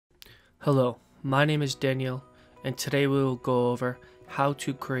Hello, my name is Daniel, and today we will go over how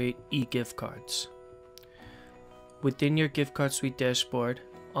to create e-gift cards. Within your gift card suite dashboard,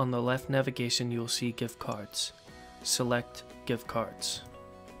 on the left navigation you will see gift cards. Select gift cards.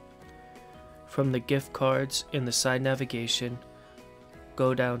 From the gift cards in the side navigation,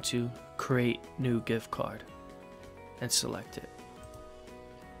 go down to create new gift card and select it.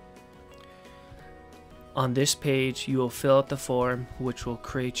 On this page, you will fill out the form which will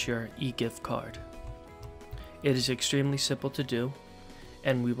create your e-gift card. It is extremely simple to do,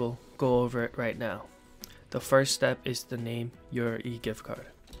 and we will go over it right now. The first step is to name your e-gift card.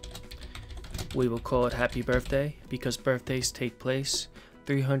 We will call it Happy Birthday because birthdays take place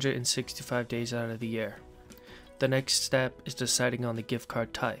 365 days out of the year. The next step is deciding on the gift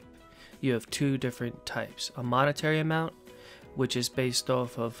card type. You have two different types: a monetary amount, which is based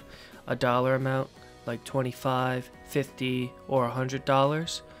off of a dollar amount, like $25, $50, or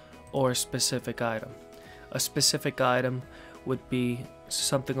 $100, or a specific item. A specific item would be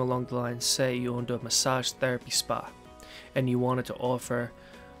something along the lines, say you owned a massage therapy spa and you wanted to offer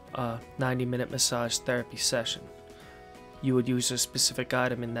a 90-minute massage therapy session. You would use a specific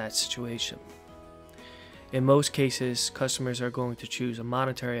item in that situation. In most cases, customers are going to choose a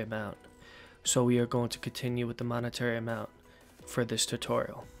monetary amount, so we are going to continue with the monetary amount for this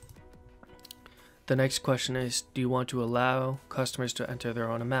tutorial. The next question is, do you want to allow customers to enter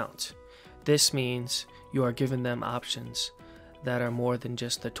their own amount? This means you are giving them options that are more than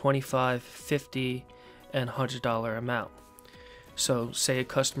just the $25, $50, and $100 amount. So say a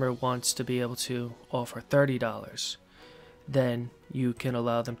customer wants to be able to offer $30, then you can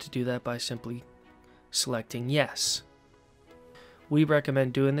allow them to do that by simply selecting yes. We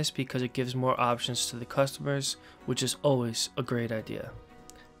recommend doing this because it gives more options to the customers, which is always a great idea.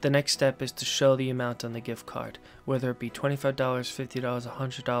 The next step is to show the amount on the gift card, whether it be $25, $50,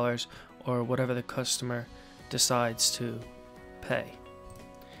 $100, or whatever the customer decides to pay.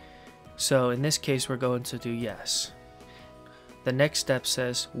 So in this case, we're going to do yes. The next step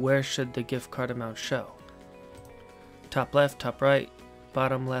says, where should the gift card amount show? Top left, top right,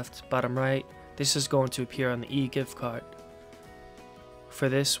 bottom left, bottom right. This is going to appear on the e-gift card. For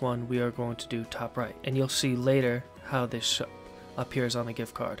this one, we are going to do top right, and you'll see later how this appears on the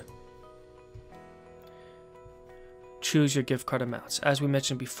gift card. Choose your gift card amounts. As we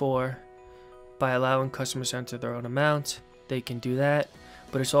mentioned before, by allowing customers to enter their own amount, they can do that,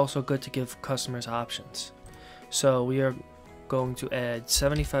 but it's also good to give customers options. So we are going to add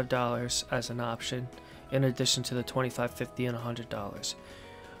 $75 as an option in addition to the $25, $50, and $100.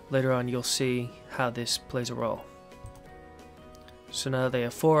 Later on you'll see how this plays a role. So now they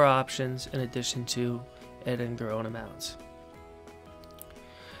have 4 options in addition to adding their own amounts.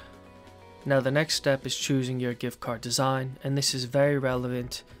 Now the next step is choosing your gift card design, and this is very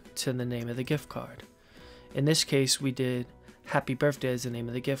relevant to the name of the gift card. In this case, we did Happy Birthday as the name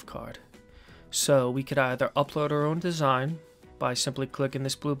of the gift card. So we could either upload our own design by simply clicking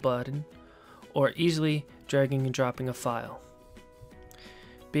this blue button, or easily dragging and dropping a file.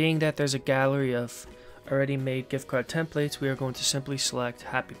 Being that there's a gallery of already made gift card templates, we are going to simply select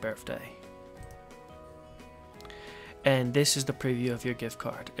Happy Birthday. And this is the preview of your gift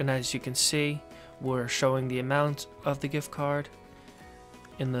card, and as you can see, we're showing the amount of the gift card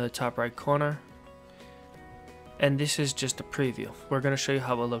in the top right corner, and this is just a preview. We're going to show you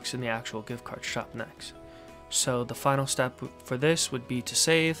how it looks in the actual gift card shop next. So the final step for this would be to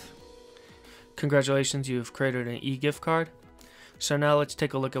save. Congratulations, you've created an e-gift card. So now let's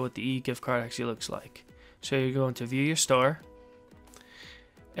take a look at what the e-gift card actually looks like. So you're going to view your store,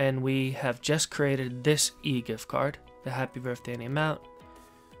 and we have just created this e-gift card, the Happy Birthday and the amount.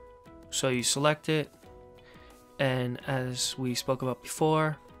 So you select it, and as we spoke about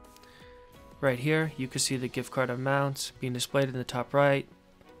before, right here you can see the gift card amount being displayed in the top right.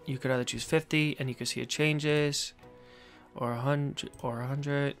 You could either choose 50 and you can see it changes, or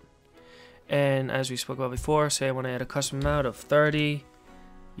 100, and as we spoke about before, say I want to add a custom amount of 30,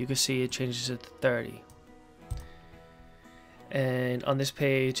 you can see it changes it to 30. And on this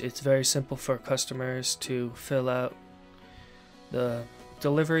page, it's very simple for customers to fill out the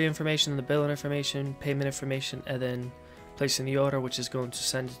delivery information, the billing information, payment information, and then placing the order, which is going to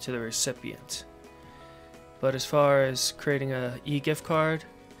send it to the recipient. But as far as creating a e-gift card,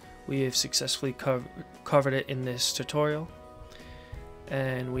 we have successfully covered it in this tutorial.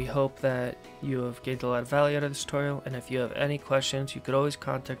 And we hope that you have gained a lot of value out of this tutorial. And if you have any questions, you could always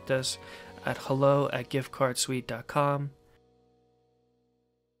contact us at hello@giftcardsuite.com.